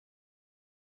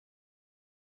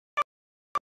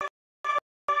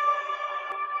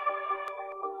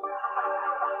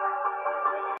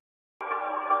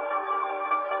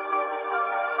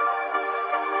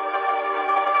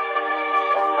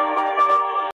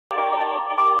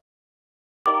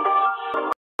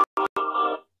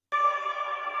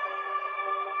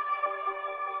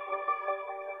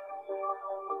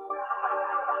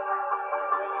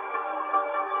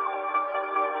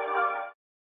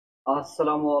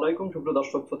আসসালামু আলাইকুম সুপ্রিয়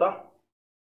দর্শক শ্রোতা।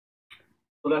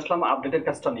 চলে আসলাম আপডেটের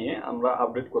কাজটা নিয়ে। আমরা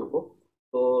আপডেট করব।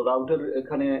 তো রাউটের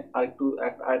এখানে আরেকটু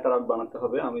আরেকটা রাউট বানাতে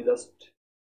হবে। আমি জাস্ট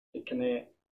এখানে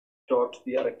ডট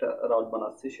দিয়ে আরেকটা রাউট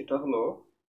বানাচ্ছি। সেটা হলো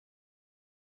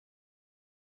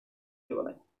কি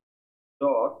বানাই,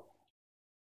 ডট,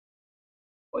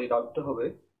 ওই রাউটটা হবে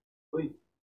ওই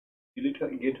ডিলিট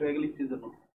গেট হয়ে গেলে কি জন্য।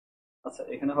 আচ্ছা,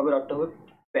 এখানে হবে রাউটটা হবে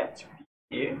প্যাচ,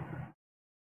 এ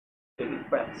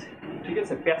প্যাচ। ঠিক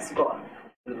আছে, প্যাচ করা।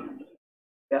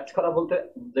 প্যাচ করা বলতে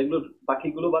যেগুলো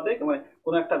বাকিগুলো বাদে মানে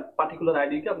কোনো একটা পার্টিকুলার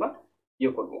আইডিকে আমরা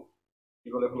ইয়ে করবো, কি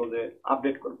বলে হলো যে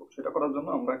আপডেট করব। সেটা করার জন্য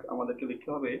আমাদেরকে লিখতে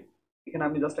হবে, এখানে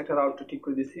আমি জাস্ট একটা রাউট ঠিক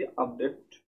করে দিছি আপডেট।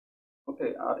 ওকে,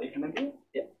 আর এখানে কি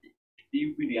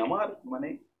ইউপিডি আমার মানে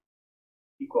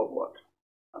কি কব আর।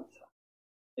 আচ্ছা,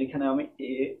 এখানে আমি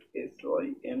A S Y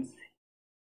M C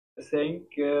সেন্ক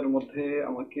এর মধ্যে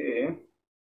আমাকে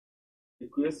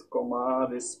রিকোয়েস্ট কমা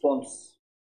রেসপন্স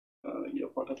ইয়ে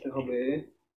পাঠাতে হবে।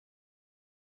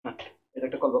 হ্যাঁ, এটা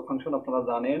একটা কলব্যাক ফাংশন আপনারা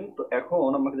জানেন। তো এখন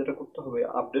আমাকে যেটা করতে হবে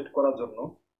আপডেট করার জন্য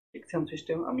এক্সাম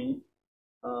সিস্টেম আমি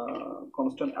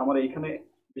কনস্ট্যান্ট আমার এইখানে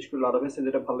বিশেষ করে লাদাবেসে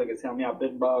যেটা ভালো লেগেছে, আমি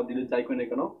আপডেট বা ডিলিট যাই করি না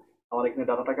কেন আমার এখানে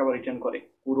ডাটাটাকে আবার রিটার্ন করে,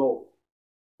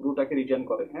 পুরোটাকে রিটার্ন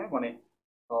করে। হ্যাঁ, মানে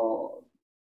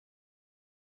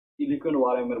ইলিকুয়েন্ট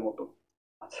ওয়ারএম এর মতো।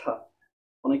 আচ্ছা,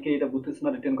 অনেকে এটা বুঝতেছে না।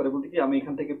 রিটার্ন করে বলতে কি, আমি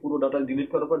এখান থেকে পুরো ডাটা ডিলিট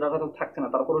করার পর ডাটা তো থাকছে না,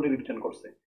 তারপরও রিটার্ন করছে।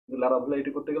 কিন্তু লারাভেল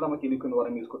এটি করতে গেলে আমাকে ইলিকুয়েন্ট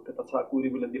ওয়ারএম ইউজ করতে, তাছাড়া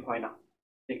কুইরিবিলিটি হয় না,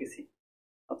 দেখেছি।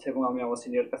 আচ্ছা, এবং আমি আমার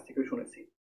সিনিয়র কাছ থেকেও শুনেছি।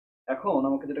 এখন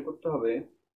আমাকে যেটা করতে হবে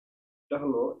সেটা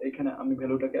হলো, এখানে আমি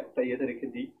ভ্যালুটাকে একটা ইয়েতে রেখে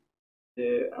দিই যে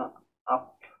আপ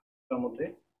মধ্যে,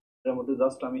 এটার মধ্যে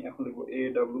জাস্ট আমি এখন লিখবো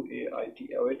AWAIT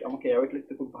অ্যাওয়েট। আমাকে অ্যাওয়েট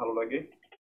লিখতে খুব ভালো লাগে।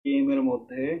 এম এর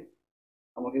মধ্যে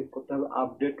আমাকে করতে হবে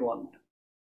আপডেট 1।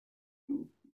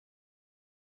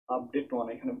 আপডেট 1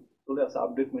 এখানে চলে আসে,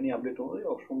 আপডেট মিনি আপডেট 1,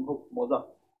 অসম্ভব মজা।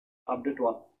 আপডেট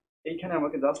 1 এইখানে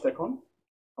আমাকে জাস্ট এখন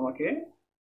আমাকে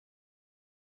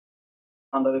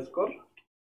underscore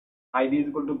ID is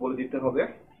equal to বলে দিতে হবে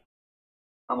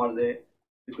আমার যে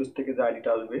রিকোয়েস্ট থেকে যে আইডিটা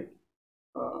আসবে,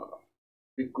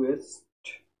 request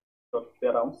dot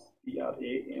params,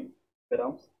 PRAM,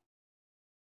 params,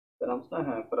 params না,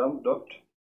 হ্যাঁ প্যারামস ডট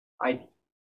আইডি।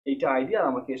 এইটা আইডি, আর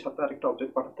আমাকে এর সাথে আরেকটা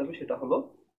অবজেক্ট পাঠাতে হবে, সেটা হলো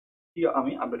কি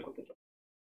আমি আপডেট করতে চাই।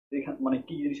 এখানে মানে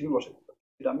কি জিনিস আমি বসাতে চাই,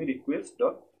 সেটা আমি রিকোয়েস্ট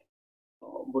ডট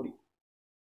বডি,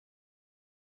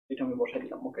 এটা আমি বসাই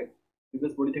দিলাম। ওকে,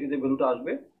 রিকোয়েস্ট বডি থেকে যে ভ্যালুটা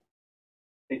আসবে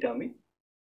সেটা আমি,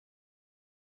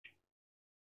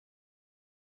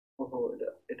 ওহো এটা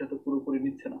এটা তো পুরোপুরি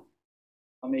নিচ্ছে না।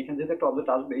 আমি এখানে যেহেতু একটা অবজেক্ট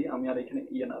আসবেই, আমি আর এখানে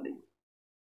ইয়ে না দিই,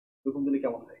 এরকম দিলে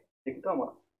কেমন হয় দেখি তো আমার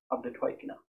আপডেট হয়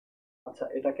কিনা। আচ্ছা,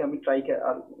 এটাকে আমি ট্রাই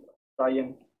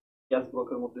এন্ড ক্যাচ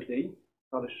ব্লকের মধ্যে দেই,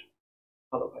 তাহলে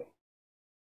ভালো হয়।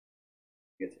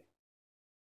 ঠিক আছে,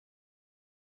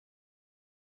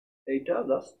 এইটা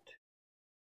জাস্ট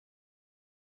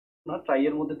না, ট্রাই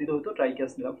এর মধ্যে দিলে হয়তো, ট্রাই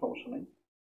ক্যাচ নিলাম, সমস্যা নাই।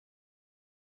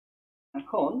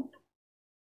 এখন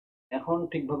এখন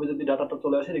ঠিকভাবে যদি ডাটাটা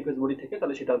চলে আসে রিকোয়েস্ট বডি থেকে,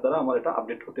 তাহলে সেটার দ্বারা আমার এটা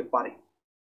আপডেট হতে পারে।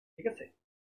 ঠিক আছে,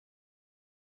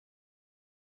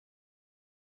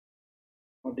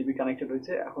 আমার ডিবি কানেক্টেড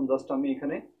হয়েছে। এখন জাস্ট আমি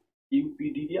এখানে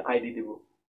ইউপিডি দিয়ে আইডি দেবো।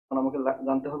 কারণ আমাকে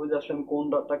জানতে হবে যে আসলে আমি কোন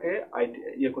ডাটাকে আইডি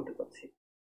ইয়ে করতে চাচ্ছি।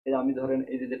 এই যে আমি ধরেন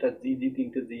এই যে যেটা জি জি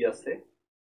 3টে জি আছে,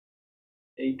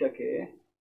 এইটাকে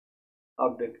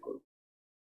আপডেট করব।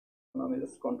 আমি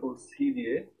জাস্ট কন্ট্রোল সি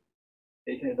দিয়ে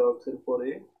এইখানে ডক্সের পরে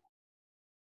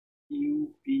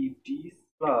ইউপিডি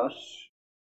স্ল্যাশ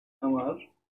আমার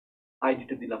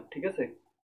আইডিটা দিলাম। ঠিক আছে,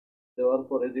 দেওয়ার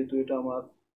পরে যেহেতু এটা আমার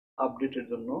আপডেটের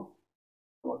জন্য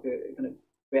আমাকে এখানে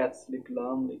প্যাচ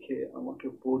লিখলাম, লিখে আমাকে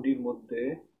বডির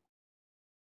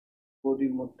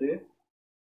মধ্যে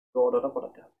অর্ডারটা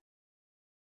পাঠাতে হবে।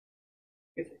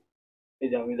 ঠিক আছে, এই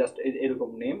যে আমি জাস্ট এই এরকম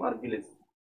নেম আর ভিলেজ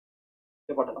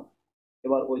পাঠালাম।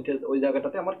 এবার ওই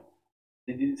জায়গাটাতে আমার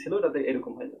যে জিনিস ছিল ওটাতে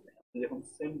এরকম হয়ে যাবে। আমি যখন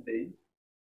সেন্ড দেই,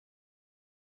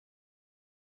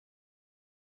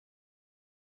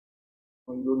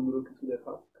 ওইগুলো কিছু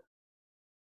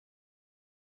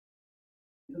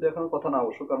দেখানোর কথা না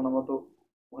অবশ্য, কারণ আমরা তো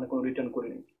ওখানে কোনো রিটার্ন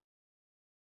করিনি।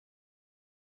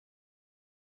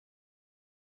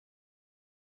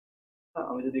 হ্যাঁ,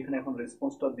 আমি যদি এখানে এখন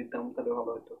রেসপন্সটা দিতাম তাহলে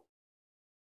ভালো হতো।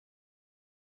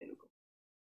 এরকম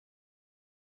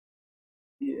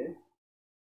দিয়ে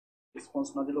রেসপন্স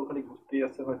না দিলেও খালি ঘুরতেই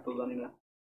আছে হয়তো, জানি না।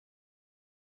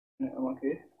 আমাকে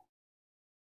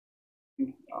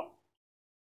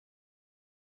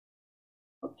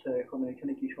আচ্ছা, এখন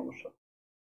এখানে কি সমস্যা,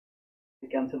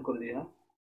 ক্যান্সেল করে দিই। হ্যাঁ,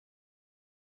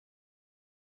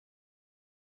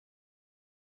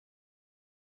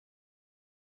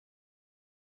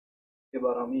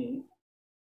 এবার আমি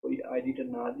ওই আইডিটা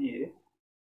না দিয়ে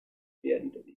এই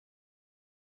আইডিটা দিই,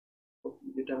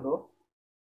 যেটা হলো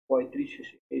 35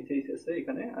 শেষে এইচএইচ আছে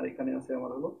এখানে, আর এখানে আছে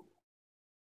আমার হলো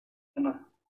না,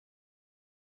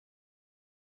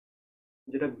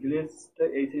 যেটা ভিলেজটা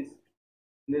এইচএইচ,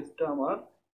 ভিলেজটা আমার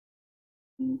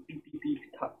পিপিপি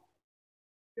থাক,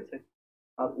 ঠিক আছে।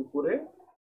 আর উপরে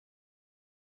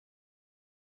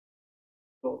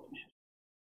 34,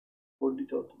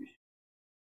 34,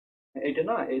 এইটা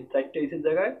না, এই 4টে এইচের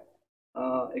জায়গায়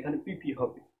এখানে পিপি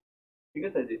হবে, ঠিক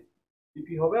আছে, যে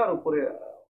পিপি হবে। আর উপরে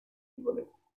কি বলে,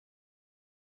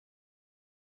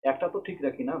 একটা তো ঠিক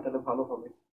রাখি না, তাহলে ভালো হবে,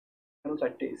 কেন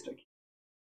 4টে এইচ রাখি।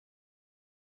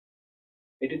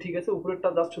 এটা ঠিক আছে, উপরেরটা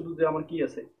জাস্ট শুধু যে আমার কি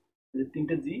আছে, যে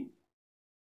 3টে জি,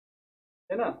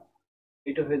 তাই না,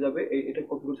 এটা হয়ে যাবে, এটা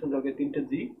কপি করতে যাবে 3টে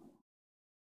জি,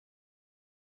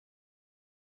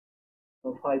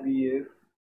 5EF,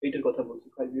 এইটার কথা বলছি,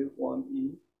 5EF 1E,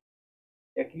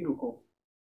 একই রকম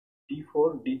D4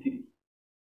 D3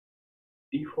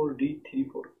 D4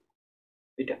 D34,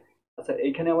 এটা। আচ্ছা,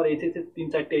 এইখানে আমার এইচএস এর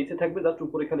 3-4টে এইচে থাকবে, জাস্ট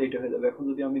উপরে খালি এটা হয়ে যাবে। এখন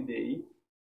যদি আমি দেই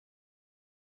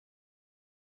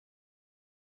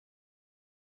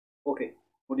ওকে,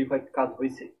 মডিফাইড কাজ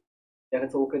হয়েছে,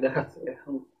 দেখাচ্ছে ওকে দেখাচ্ছে।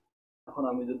 এখন এখন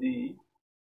আমি যদি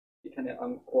এখানে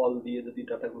আমি কল দিয়ে যদি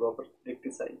ডাটাগুলো আবার দেখতে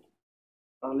চাই,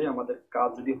 তাহলে আমাদের কাজ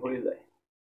যদি হয়ে যায়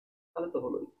তাহলে তো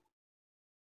হলোই।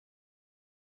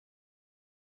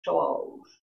 চাও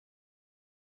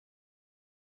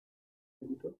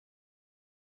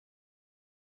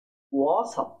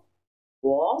ওয়াসাম,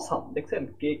 ওয়াসাম, দেখছেন,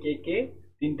 কে কে কে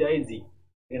 3টাই জি,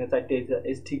 এখানে 4টে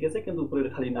এস ঠিক আছে, কিন্তু উপরের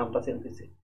খালি নামটা চেঞ্জ হয়েছে।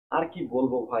 আর কি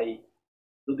বলবো ভাই,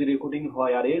 যদি রেকর্ডিং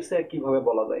হয় আর এর স্যার কিভাবে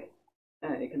বলা যায়।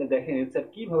 হ্যাঁ, এখানে দেখেন এর স্যার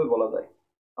কিভাবে বলা যায়,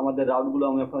 আমাদের রাউট গুলো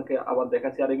আমি আপনাকে আবার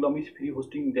দেখাচ্ছি, আর এগুলো আমি ফ্রি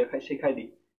হোস্টিং দেখাই, শেখাই দিই।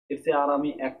 এর চেয়ে আর আমি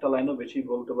একটা লাইনও বেশি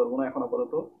বলতে পারবো না এখন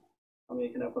আপাতত। আমি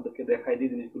এখানে আপনাদেরকে দেখাই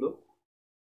দিই জিনিসগুলো।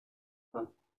 হ্যাঁ,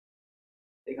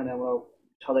 এখানে আমরা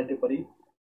সাজাইতে পারি।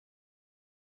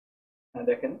 হ্যাঁ,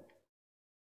 দেখেন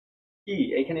কি,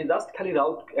 এখানে জাস্ট খালি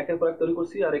রাউট একের পর এক তৈরি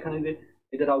করছি, আর এখানে যে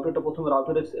এটা রাউটারটা, প্রথমে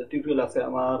রাউটারের টিউটোরিয়াল আছে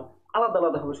আমার, আলাদা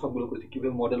আলাদা ভাবে সবগুলো করছি,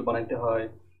 কিভাবে মডেল বানাইতে হয়,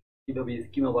 কিভাবে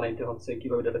স্কিমা বানাইতে হচ্ছে,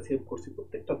 কিভাবে ডাটা সেভ করছি,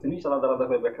 প্রত্যেকটা জিনিস আলাদা আলাদা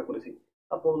ভাবে ব্যাখ্যা করেছি।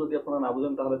 তারপর যদি আপনারা না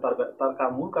বুঝেন, তাহলে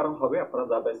মূল কারণ হবে আপনারা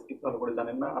জাভাস্ক্রিপ্ট ভালো করে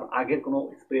জানেন না, আর আগের কোনো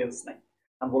এক্সপিরিয়েন্স নাই।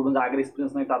 আমি বলবেন যে আগের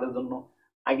এক্সপিরিয়েন্স নাই তাদের জন্য,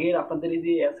 আগের আপনাদের এই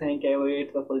যে অ্যাসাইন ক্যাওয়েট,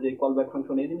 তারপরে যে কল ব্যাক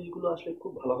ফাংশন, এই জিনিসগুলো আসলে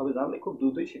খুব ভালোভাবে জানলে খুব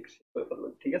দ্রুতই শেষ করে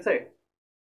ফেলবেন, ঠিক আছে।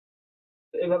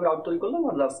 তো এইভাবে আউট তৈরি করলাম,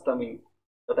 আর জাস্ট আমি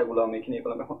ডাটাগুলো আমি এখানে ইয়ে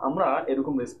করলাম। এখন আমরা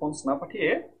এরকম রেসপন্স না পাঠিয়ে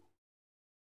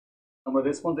আমরা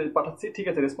রেসপন্স পাঠাচ্ছি, ঠিক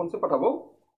আছে, রেসপন্সে পাঠাবো,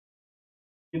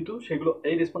 কিন্তু সেগুলো,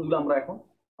 এই রেসপন্সগুলো আমরা এখন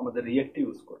আমাদের রিয়েক্ট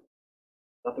ইউজ করব,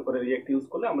 যাতে করে রিয়েক্ট ইউজ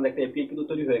করলে আমাদের একটা এপিআই কিন্তু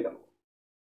তৈরি হয়ে গেল।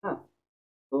 হ্যাঁ,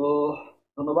 তো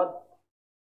ধন্যবাদ,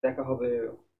 দেখা হবে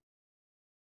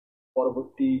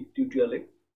পরবর্তী টিউটোরিয়ালে।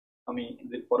 আমি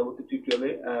যে পরবর্তী টিউটোরিয়ালে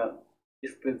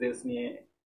এক্সপ্রেস নিয়ে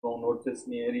এবং নোডজেস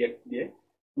নিয়ে, রিয়েক্ট দিয়ে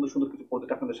সুন্দর সুন্দর কিছু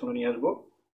প্রজেক্ট আপনাদের সামনে নিয়ে আসবো।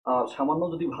 আর সামান্য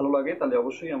যদি ভালো লাগে তাহলে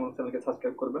অবশ্যই আমার চ্যানেলকে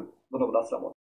সাবস্ক্রাইব করবেন। ধন্যবাদ, আসসালাম।